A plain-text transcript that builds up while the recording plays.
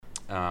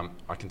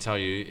I can tell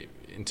you,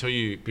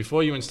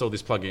 before you install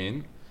this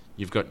plugin,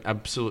 you've got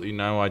absolutely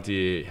no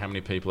idea how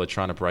many people are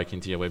trying to break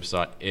into your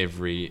website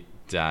every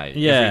day.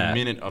 Yeah.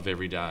 Every minute of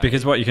every day.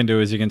 Because what you can do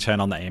is you can turn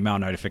on the email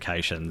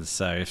notifications.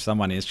 So if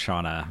someone is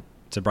trying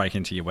to break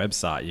into your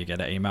website, you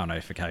get an email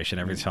notification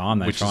every time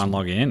they try and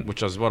log in.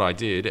 Which is what I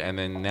did. And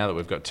then now that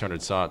we've got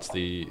 200 sites,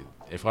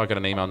 if I got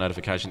an email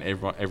notification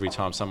every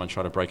time someone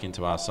tried to break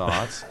into our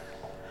sites,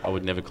 I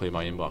would never clear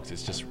my inbox.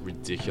 It's just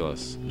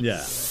ridiculous.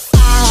 Yeah.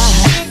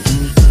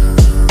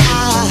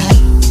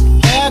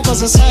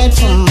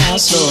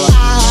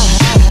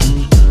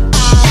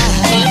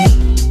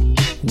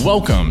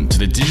 Welcome to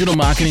the Digital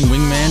Marketing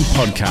Wingman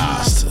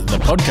podcast, the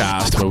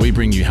podcast where we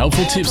bring you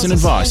helpful tips and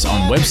advice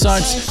on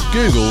websites,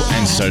 Google,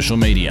 and social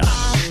media.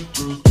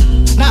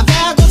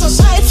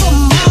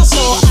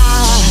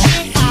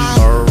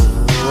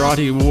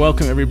 Alrighty,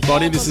 welcome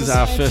everybody. This is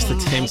our first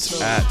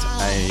attempt at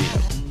a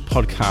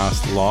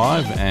podcast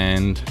live,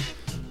 and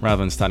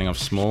rather than starting off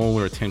small,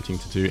 we're attempting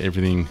to do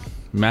everything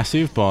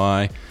massive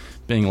by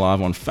being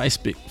live on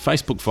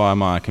Facebook via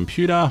my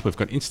computer. We've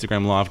got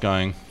Instagram live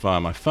going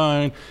via my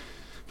phone.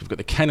 We've got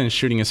the Canon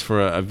shooting us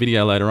for a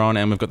video later on,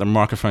 and we've got the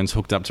microphones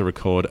hooked up to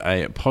record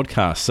a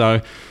podcast.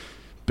 So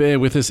bear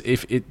with us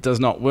if it does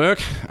not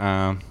work.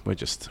 We're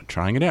just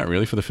trying it out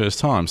really for the first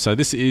time. So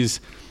this is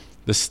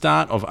the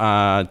start of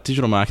our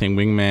Digital Marketing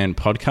Wingman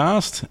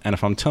podcast, and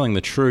if I'm telling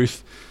the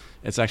truth,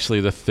 it's actually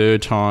the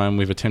third time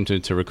we've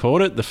attempted to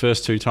record it. The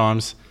first two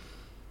times,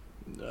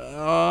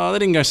 they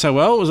didn't go so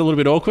well. It was a little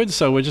bit awkward,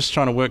 so we're just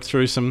trying to work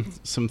through some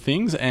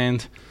things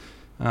and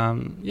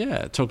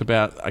talk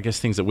about, I guess,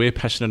 things that we're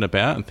passionate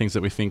about and things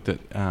that we think that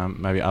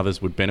maybe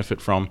others would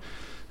benefit from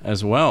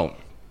as well.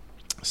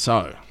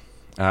 So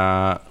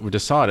we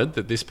decided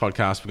that this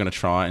podcast we're going to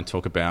try and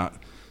talk about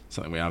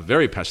something we are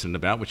very passionate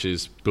about, which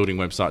is building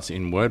websites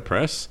in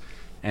WordPress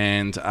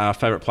and our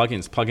favorite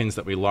plugins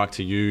that we like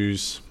to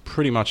use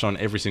pretty much on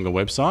every single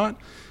website,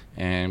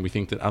 and we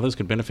think that others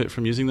could benefit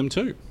from using them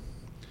too.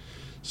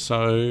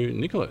 So,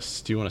 Nicholas,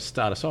 do you want to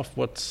start us off?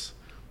 What's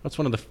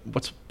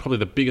probably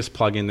the biggest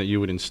plugin that you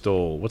would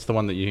install? What's the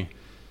one that you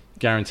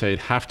guaranteed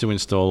have to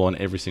install on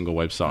every single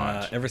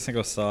website? Every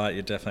single site,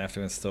 you definitely have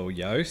to install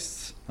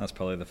Yoast. That's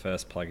probably the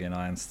first plugin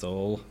I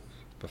install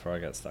before I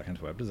get stuck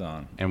into web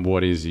design. And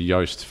what is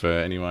Yoast for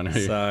anyone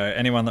who... So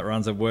anyone that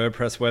runs a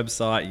WordPress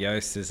website,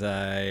 Yoast is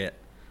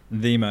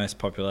the most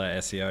popular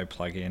SEO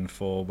plugin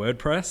for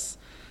WordPress.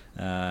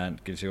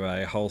 It gives you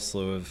a whole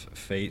slew of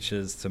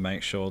features to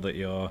make sure that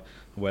your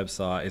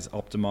website is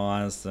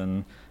optimized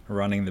and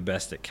running the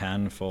best it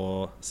can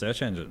for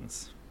search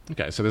engines.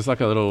 Okay, so there's a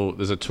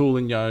tool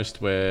in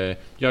Yoast where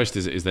Yoast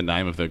is the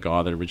name of the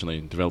guy that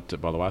originally developed it,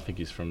 by the way. I think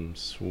he's from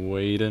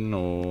Sweden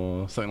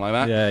or something like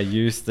that. Yeah,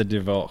 Yoast the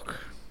Devok.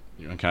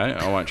 Okay,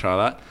 I won't try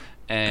that.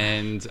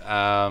 And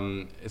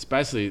it's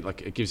basically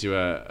like it gives you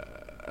a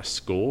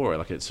score,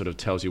 like it sort of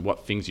tells you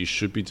what things you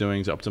should be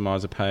doing to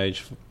optimize a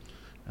page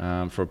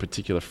for a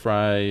particular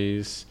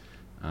phrase.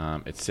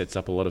 It sets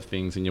up a lot of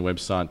things in your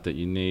website that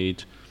you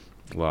need,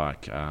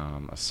 like a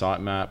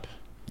sitemap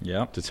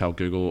to tell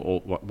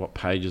Google what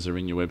pages are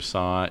in your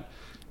website.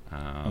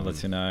 It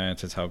lets you know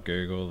to tell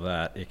Google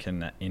that it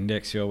can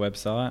index your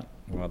website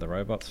while the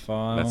robots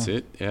file. That's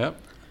it, yeah.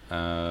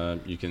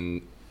 You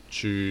can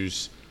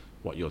choose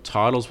what your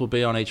titles will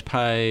be on each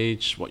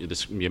page, what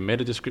your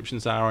meta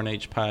descriptions are on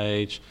each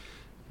page.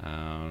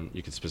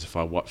 You can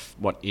specify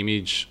what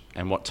image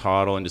and what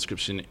title and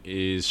description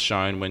is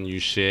shown when you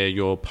share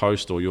your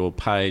post or your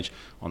page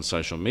on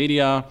social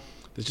media.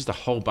 There's just a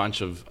whole bunch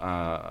of,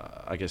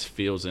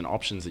 fields and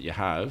options that you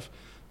have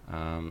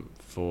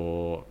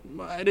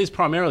it is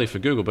primarily for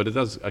Google, but it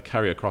does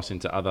carry across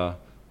into other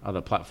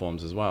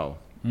platforms as well.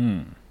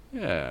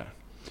 Yeah.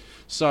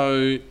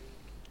 So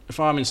if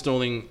I'm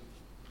installing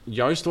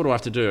Yoast, what do I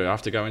have to do? I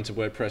have to go into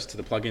WordPress to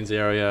the plugins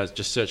area,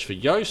 just search for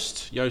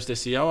Yoast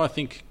SEO, I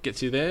think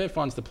gets you there,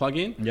 finds the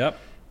plugin. Yep.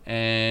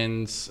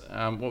 And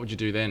what would you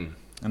do then?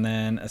 And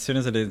then as soon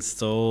as it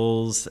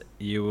installs,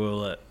 it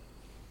will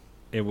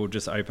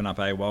just open up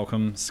a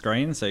welcome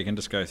screen, so you can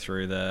just go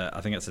through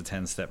I think it's a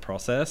 10-step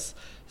process.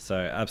 So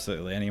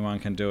absolutely anyone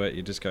can do it.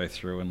 You just go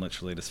through and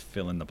literally just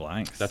fill in the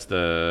blanks. That's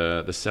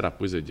the setup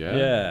wizard,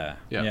 yeah?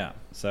 Yeah.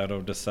 So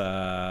it'll just...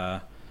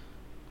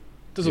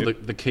 does all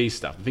the key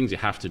stuff, the things you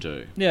have to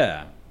do.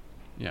 Yeah.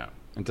 Yeah,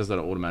 and does that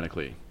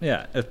automatically.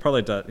 Yeah, it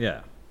probably does,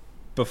 yeah.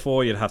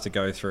 Before you'd have to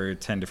go through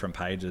 10 different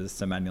pages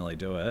to manually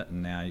do it,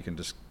 and now you can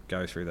just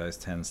go through those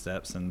 10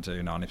 steps and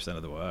do 90%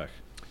 of the work.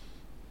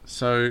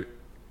 So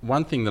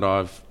one thing that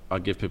I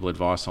give people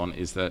advice on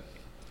is that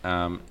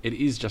it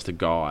is just a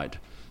guide.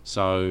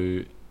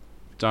 So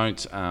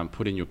don't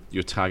put in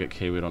your target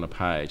keyword on a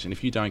page. And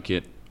if you don't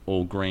get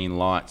all green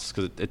lights,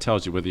 because it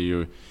tells you whether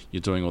you're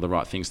doing all the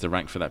right things to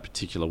rank for that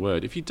particular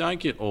word. If you don't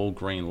get all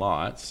green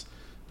lights,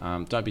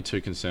 don't be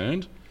too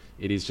concerned.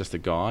 It is just a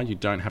guide. You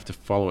don't have to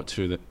follow it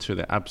to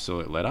the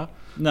absolute letter.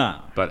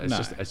 No, but it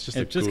just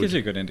gives you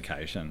a good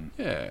indication.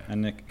 Yeah,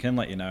 and it can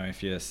let you know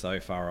if you're so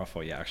far off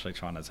what you're actually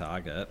trying to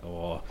target,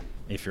 or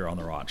if you're on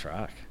the right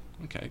track.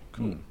 Okay,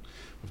 cool.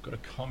 We've got a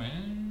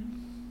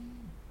comment.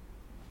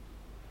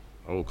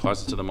 Oh,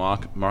 closer to the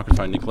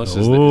microphone, Nicholas,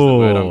 is the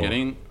word I'm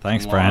getting.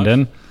 Thanks, live.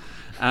 Brandon.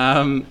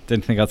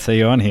 Didn't think I'd see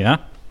you on here.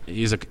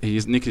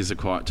 Nick is a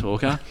quiet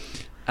talker.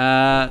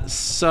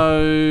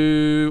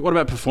 So what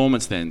about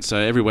performance then? So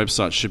every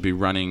website should be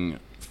running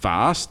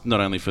fast, not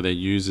only for their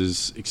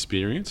users'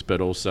 experience, but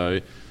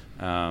also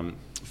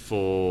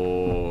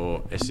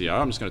for SEO.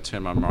 I'm just going to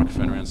turn my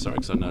microphone around, sorry,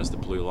 because I noticed the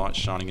blue light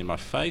shining in my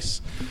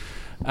face.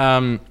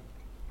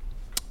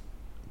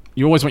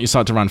 You always want your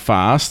site to run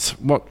fast.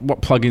 What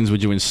plugins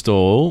would you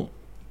install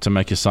to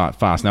make your site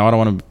fast? Now, I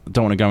don't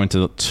want to go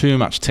into too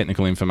much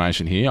technical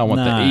information here. I want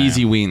the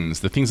easy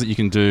wins, the things that you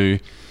can do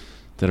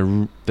that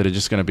are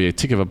just going to be a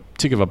tick of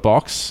a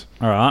box.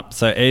 All right.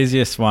 So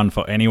easiest one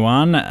for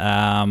anyone,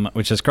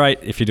 which is great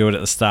if you do it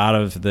at the start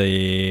of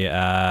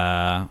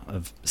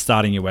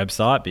starting your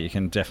website, but you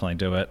can definitely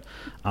do it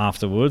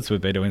afterwards.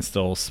 Would be to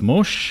install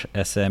Smush,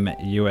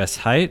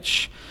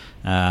 SMUSH.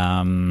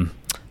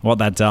 What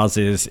that does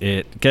is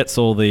it gets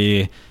all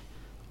the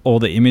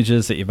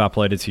images that you've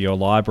uploaded to your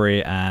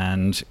library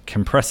and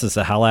compresses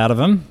the hell out of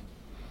them.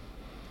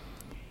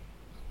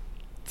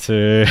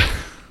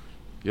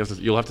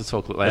 You'll have to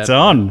talk loud. It's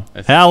on.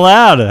 How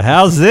loud?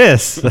 How's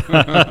this?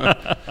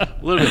 A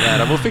little bit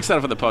louder. We'll fix that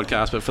up for the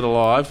podcast, but for the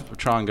live, we'll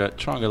try and go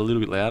a little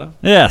bit louder.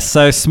 Yeah.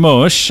 So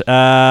Smush.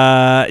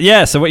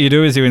 So what you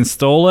do is you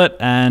install it,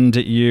 and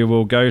you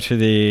will go to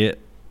the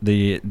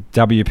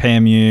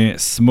WPMU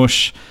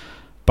Smush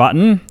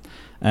button,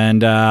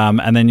 and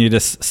then you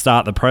just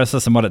start the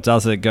process. And what it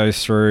does, it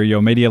goes through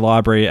your media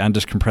library and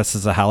just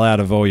compresses the hell out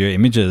of all your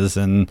images,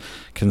 and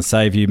can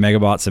save you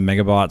megabytes and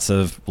megabytes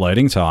of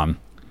loading time.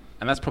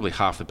 And that's probably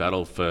half the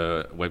battle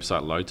for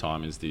website load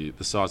time is the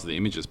size of the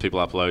images. People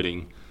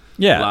uploading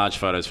large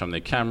photos from their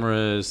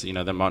cameras. They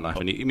might not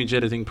have any image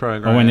editing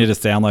program. Or when you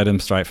just download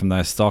them straight from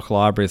those stock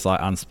libraries like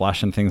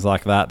Unsplash and things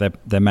like that,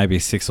 they're maybe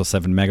 6 or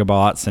 7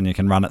 megabytes, and you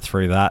can run it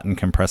through that and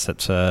compress it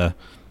to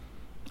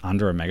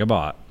under a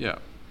megabyte. Yeah.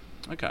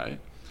 Okay.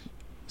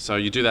 So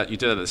you do that at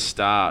the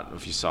start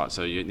of your site.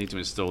 So you need to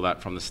install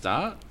that from the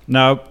start?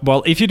 No.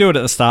 Well, if you do it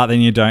at the start,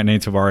 then you don't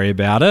need to worry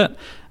about it.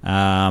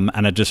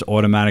 And it just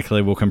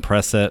automatically will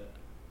compress it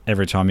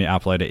every time you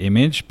upload an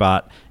image.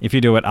 But if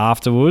you do it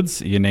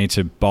afterwards, you need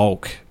to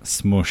bulk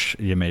smush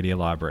your media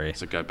library.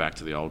 So go back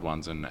to the old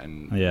ones and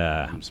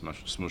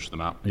smush them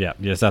up. Yeah.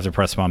 You just have to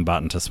press one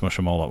button to smush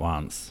them all at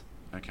once.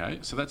 Okay.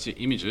 So that's your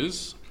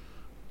images.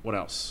 What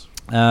else?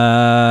 We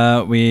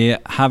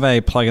have a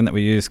plugin that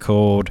we use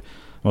called...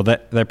 Well,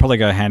 they probably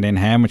go hand in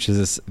hand, which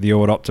is the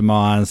Auto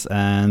Optimize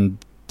and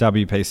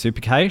WP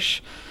Supercache.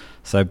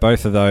 So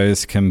both of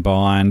those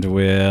combined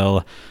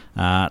will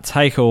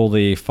take all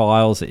the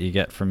files that you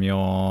get from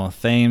your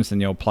themes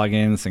and your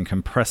plugins and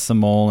compress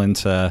them all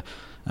into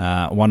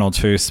 1 or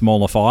 2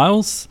 smaller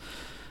files.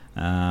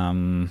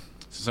 So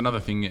it's another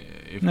thing.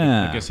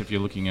 I guess if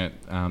you're looking at,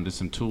 there's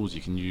some tools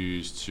you can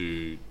use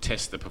to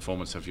test the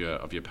performance of your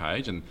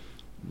page, and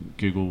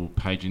Google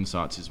Page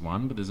Insights is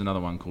one, but there's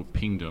another one called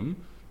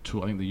Pingdom.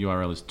 I think the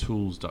URL is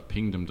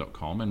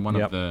tools.pingdom.com, and one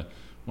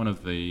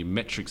of the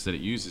metrics that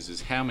it uses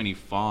is how many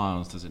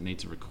files does it need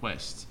to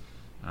request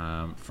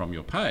from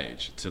your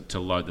page to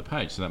load the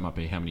page. So that might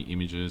be how many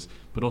images,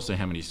 but also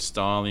how many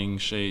styling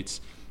sheets,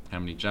 how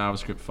many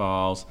JavaScript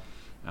files,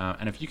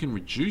 and if you can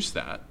reduce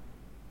that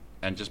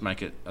and just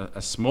make it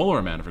a smaller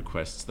amount of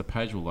requests, the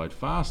page will load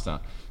faster.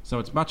 So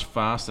it's much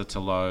faster to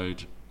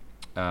load,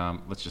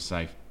 let's just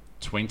say,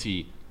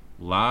 20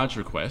 large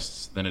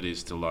requests than it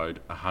is to load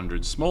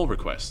 100 small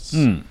requests.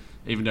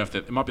 Even though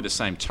it might be the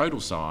same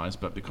total size,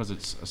 but because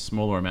it's a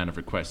smaller amount of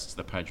requests,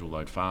 the page will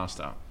load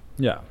faster.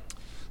 Yeah.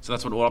 So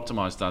that's what Auto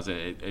Optimize does.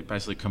 It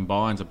basically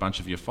combines a bunch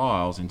of your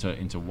files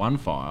into one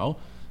file,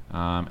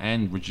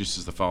 and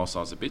reduces the file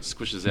size a bit,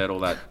 squishes out all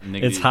that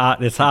negative...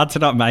 It's hard to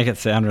not make it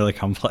sound really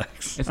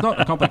complex. It's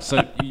not complex.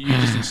 So you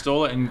just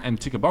install it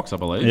and tick a box, I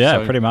believe. Yeah,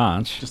 so pretty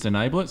much. Just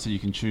enable it, so you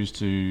can choose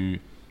to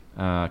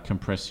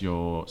compress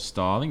your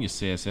styling, your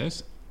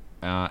CSS,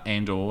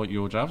 and or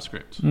your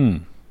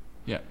JavaScript.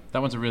 Yeah,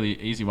 that one's a really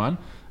easy one.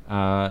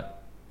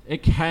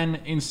 It can,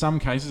 in some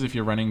cases, if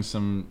you're running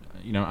some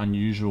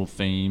unusual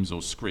themes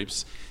or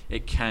scripts,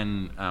 it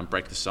can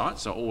break the site.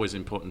 So always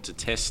important to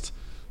test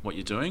what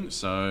you're doing.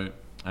 So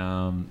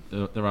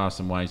there are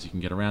some ways you can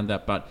get around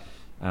that, but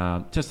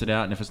test it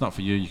out. And if it's not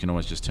for you, you can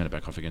always just turn it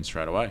back off again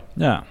straight away.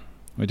 Yeah,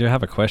 we do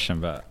have a question,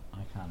 but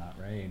I cannot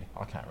read.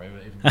 I can't read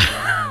it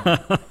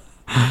even.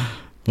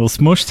 Will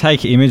Smush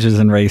take images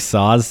and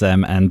resize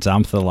them and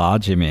dump the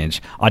large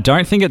image? I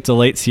don't think it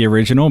deletes the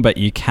original, but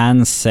you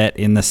can set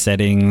in the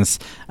settings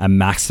a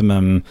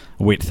maximum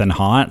width and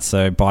height.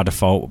 So by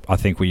default, I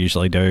think we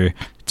usually do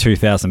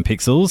 2,000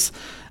 pixels,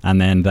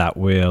 and then that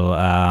will...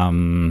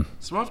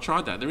 So I've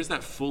tried that. There is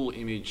that full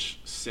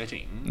image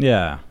setting.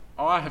 Yeah.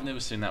 I have never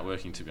seen that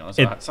working, to be honest.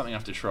 It's something I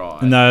have to try.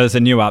 No, there's a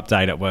new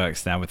update. It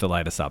works now with the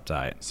latest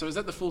update. So is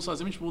that the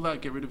full-size image? Will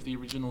that get rid of the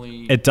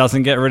originally... It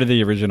doesn't get rid of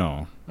the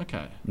original.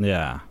 Okay.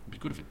 Yeah. It'd be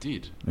good if it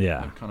did.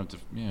 Yeah. That kind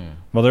of yeah.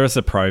 Well, there is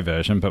a pro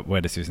version, but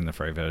we're just using the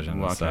free version.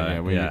 Well, okay,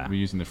 so, we're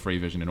using the free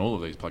version in all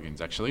of these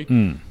plugins, actually.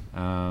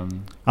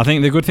 I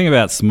think the good thing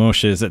about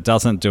Smush is it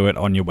doesn't do it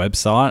on your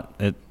website.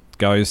 It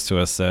goes to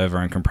a server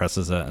and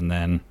compresses it and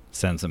then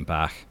sends them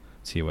back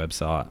to your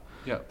website.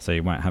 Yeah. So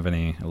you won't have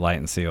any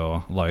latency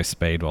or low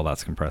speed while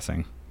that's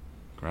compressing.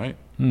 Great.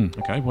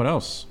 Okay, what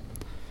else?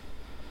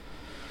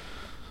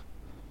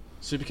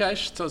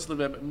 Supercache. Tell us a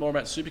little bit more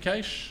about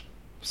Supercache.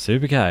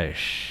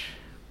 Supercache.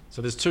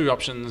 So there's two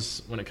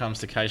options when it comes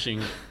to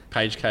caching,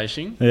 page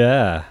caching.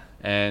 Yeah.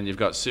 And you've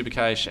got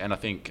Supercache, and I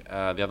think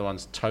the other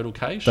one's Total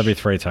Cache.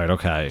 W3 Total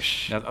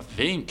Cache. Now, I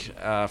think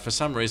for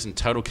some reason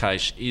Total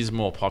Cache is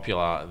more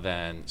popular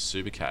than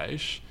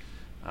Supercache.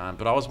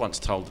 But I was once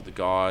told that the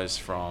guys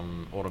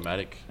from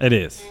Automatic... It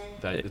is.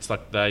 It's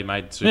like they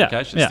made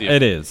Supercache. Yeah,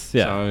 it is.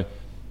 Yeah. So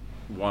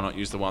why not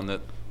use the one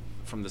that...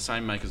 From the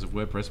same makers of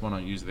WordPress, why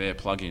not use their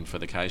plugin for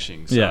the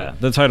caching? So, yeah,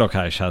 the Total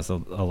Cache has a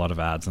lot of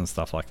ads and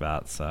stuff like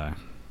that. So,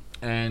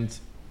 and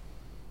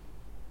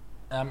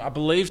I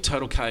believe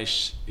Total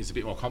Cache is a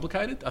bit more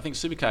complicated. I think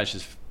Supercache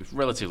is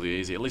relatively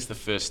easy. At least the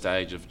first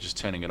stage of just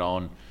turning it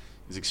on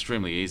is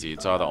extremely easy.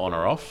 It's either on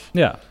or off.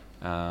 Yeah.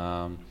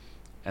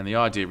 And the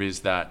idea is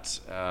that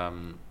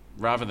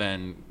rather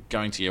than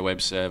going to your web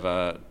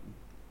server,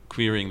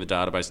 querying the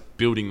database,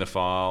 building the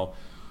file,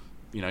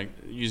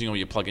 using all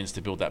your plugins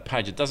to build that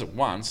page, it does it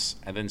once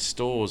and then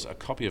stores a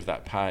copy of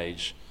that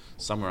page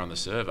somewhere on the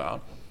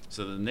server,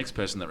 so that the next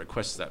person that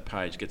requests that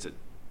page gets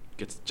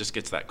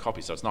that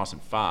copy. So it's nice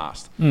and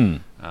fast.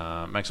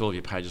 Makes all of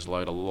your pages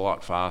load a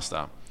lot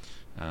faster.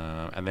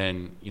 And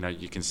then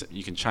you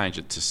can change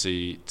it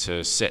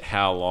to set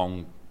how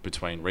long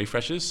between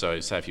refreshes. So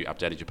say if you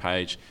updated your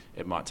page,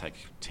 it might take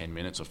 10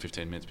 minutes or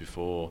 15 minutes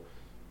before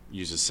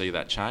users see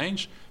that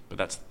change. But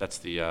that's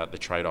the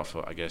trade-off,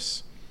 I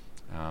guess,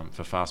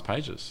 for fast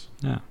pages.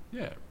 Yeah.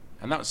 Yeah.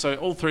 And so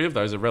all three of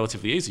those are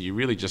relatively easy. You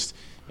really just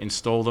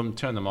install them,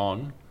 turn them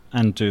on,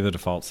 and do the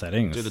default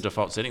settings.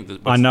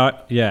 I know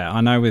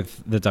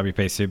with the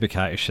WP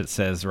Supercache it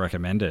says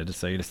recommended,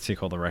 so you just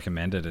tick all the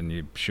recommended and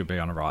you should be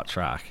on the right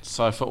track.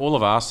 So for all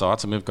of our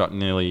sites, and we've got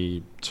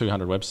nearly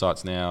 200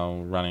 websites now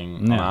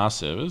running on our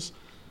servers,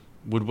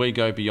 would we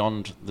go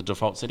beyond the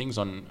default settings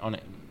on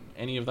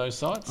any of those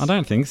sites? I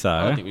don't think so.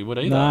 I don't think we would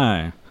either.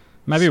 No.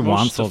 Maybe Smush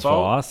once or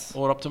default, twice.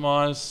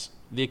 Auto-optimize,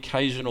 the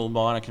occasional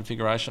minor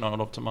configuration on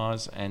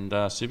Auto-optimize, and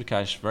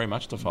Supercache very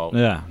much default.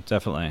 Yeah,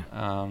 definitely.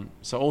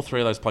 So all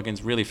three of those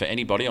plugins really for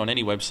anybody on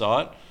any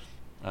website,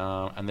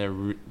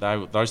 and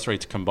those three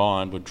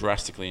combined would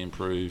drastically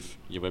improve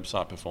your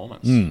website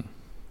performance.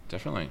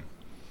 Definitely.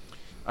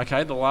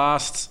 Okay, the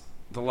last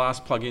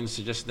plugin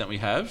suggestion that we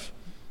have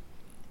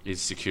is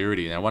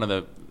security. Now, one of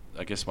the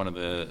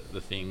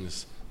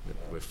things,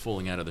 we're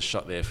falling out of the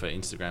shot there for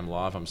Instagram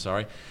Live. I'm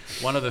sorry.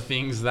 One of the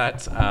things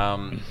that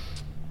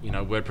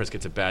WordPress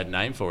gets a bad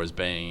name for is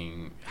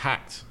being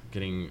hacked,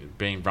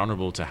 being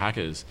vulnerable to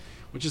hackers,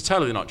 which is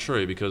totally not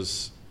true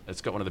because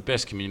it's got one of the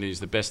best communities,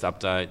 the best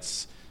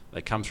updates.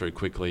 They come through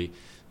quickly.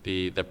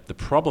 The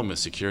problem with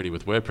security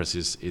with WordPress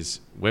is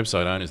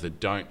website owners that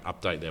don't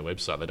update their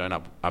website. They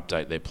don't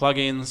update their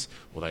plugins,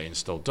 or they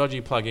install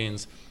dodgy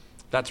plugins.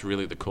 That's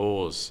really the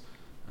cause.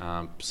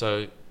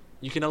 So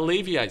you can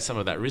alleviate some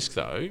of that risk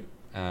though.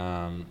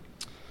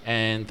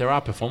 And there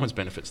are performance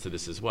benefits to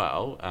this as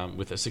well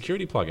with a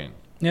security plugin.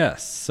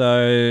 Yes,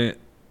 so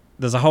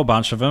there's a whole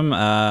bunch of them.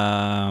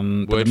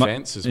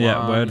 WordFence is one. Yeah,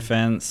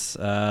 WordFence.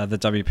 The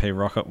WP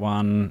Rocket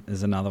one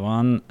is another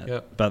one.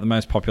 Yep. But the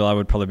most popular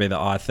would probably be the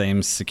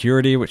iThemes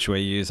Security, which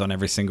we use on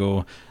every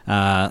single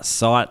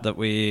site that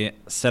we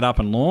set up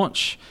and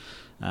launch.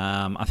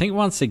 I think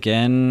once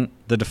again,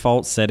 the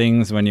default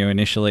settings when you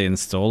initially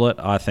install it,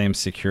 iThemes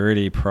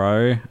Security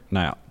Pro,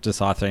 no, just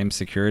iThemes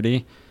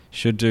Security,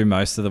 should do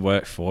most of the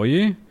work for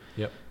you.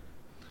 Yep.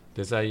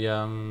 There's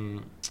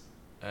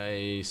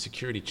a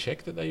security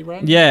check that they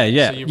run. Yeah.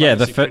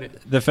 So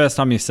the first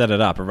time you set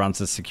it up, it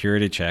runs a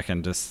security check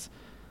and just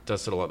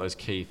does sort of like those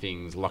key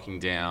things, locking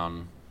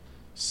down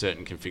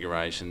certain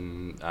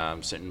configuration,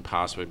 certain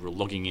password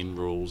logging in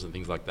rules and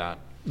things like that.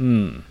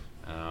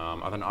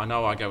 I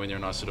know I go in there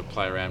and I sort of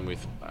play around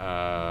with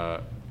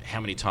how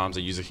many times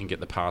a user can get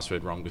the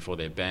password wrong before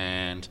they're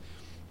banned.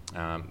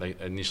 They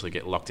initially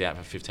get locked out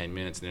for 15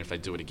 minutes, and then if they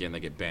do it again, they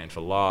get banned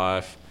for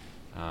life.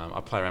 I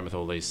play around with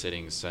all these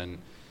settings, and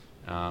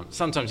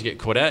sometimes you get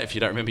caught out if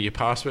you don't remember your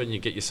password and you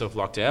get yourself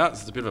locked out.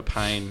 It's a bit of a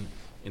pain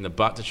in the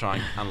butt to try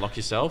and unlock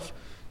yourself.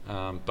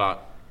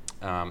 But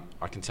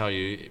I can tell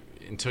you,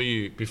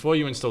 before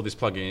you install this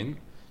plugin,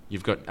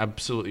 you've got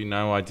absolutely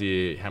no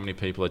idea how many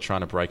people are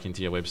trying to break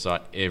into your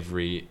website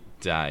every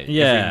day.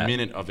 Yeah. Every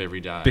minute of every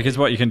day. Because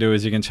what you can do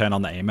is you can turn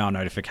on the email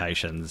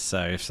notifications.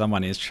 So if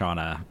someone is trying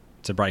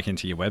to break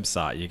into your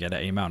website, you get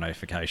an email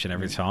notification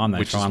every time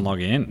they try and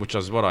log in. Which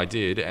is what I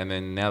did, and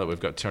then now that we've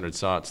got 200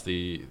 sites,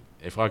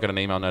 if I got an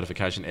email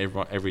notification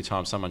every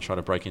time someone tried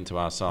to break into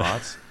our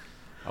sites,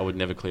 I would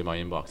never clear my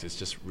inbox. It's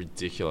just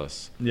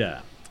ridiculous.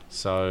 Yeah.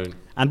 So,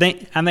 and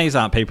these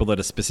aren't people that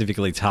are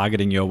specifically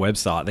targeting your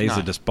website. These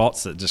are just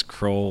bots that just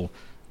crawl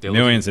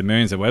millions and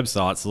millions of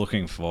websites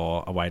looking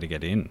for a way to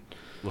get in.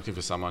 Looking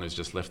for someone who's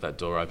just left that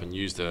door open,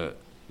 use the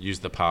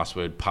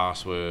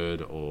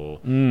password, or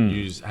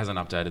hasn't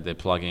updated their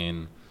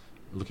plugin,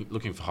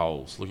 looking for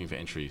holes, looking for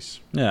entries.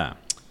 Yeah.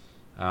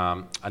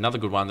 Another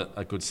good one,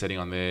 a good setting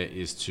on there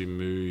is to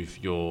move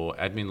your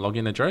admin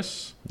login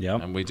address.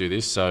 Yep. And we do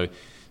this. So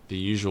the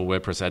usual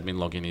WordPress admin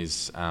login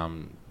is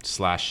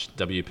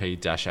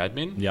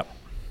 /wp-admin. Yep.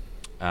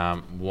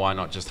 Why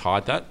not just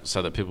hide that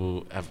so that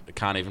people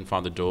can't even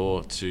find the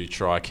door to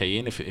try a key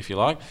in if you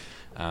like.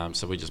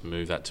 So we just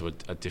move that to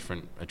a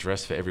different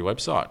address for every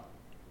website.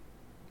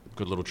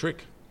 Good little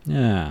trick.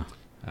 Yeah.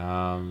 There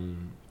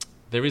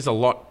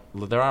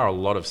are a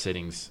lot of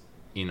settings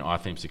in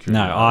iTheme Security.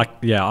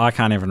 I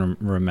can't even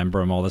remember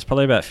them all. There's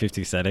probably about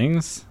 50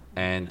 settings.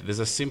 And there's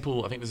a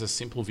simple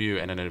view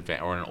and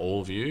an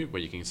all view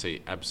where you can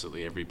see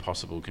absolutely every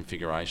possible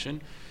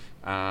configuration.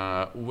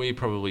 We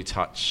probably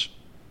touch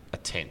a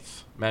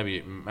tenth,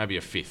 maybe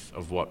a fifth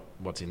of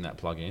what's in that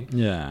plugin.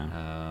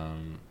 Yeah.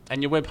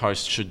 And your web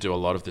host should do a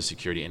lot of the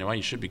security anyway.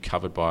 You should be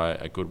covered by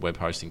a good web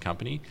hosting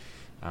company.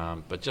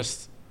 But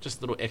just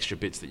little extra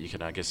bits that you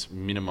can, I guess,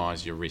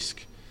 minimize your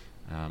risk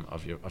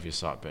of your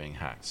site being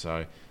hacked.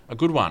 So a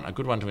good one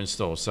to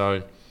install.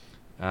 So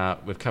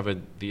we've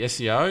covered the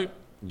SEO,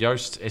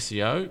 Yoast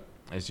SEO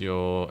as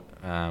your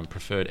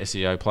preferred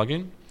SEO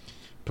plugin.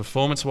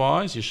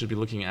 Performance-wise, you should be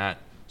looking at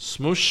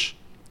Smoosh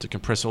to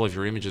compress all of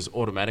your images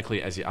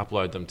automatically as you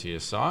upload them to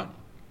your site.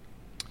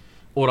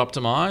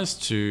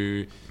 Auto-Optimize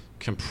to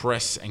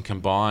compress and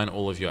combine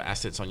all of your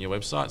assets on your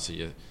website, so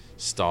your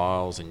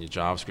styles and your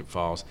JavaScript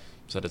files,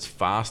 so that it's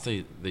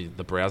faster.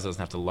 The browser doesn't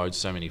have to load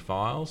so many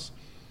files.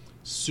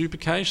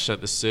 Supercache, so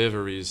that the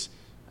server is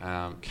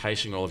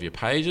caching all of your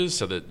pages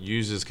so that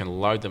users can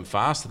load them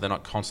faster. They're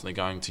not constantly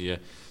going to your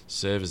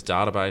server's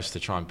database to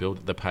try and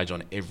build the page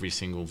on every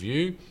single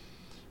view.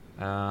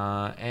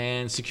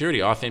 And security,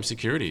 iTheme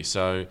Security.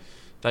 So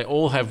they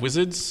all have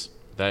wizards.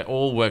 They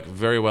all work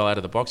very well out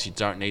of the box. You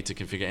don't need to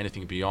configure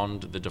anything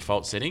beyond the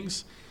default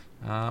settings.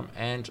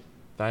 And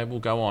they will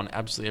go on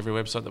absolutely every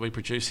website that we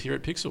produce here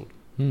at Pixel.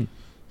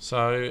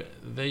 So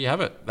there you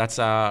have it. That's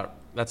our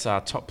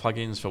top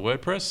plugins for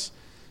WordPress.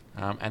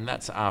 And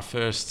that's our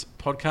first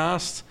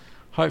podcast.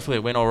 Hopefully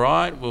it went all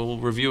right. We'll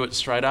review it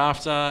straight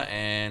after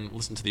and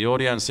listen to the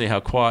audio and see how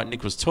quiet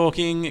Nick was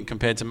talking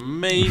compared to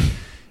me.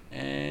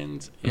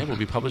 And yeah, we'll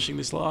be publishing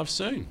this live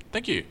soon.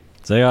 Thank you.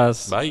 See you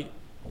guys. Bye.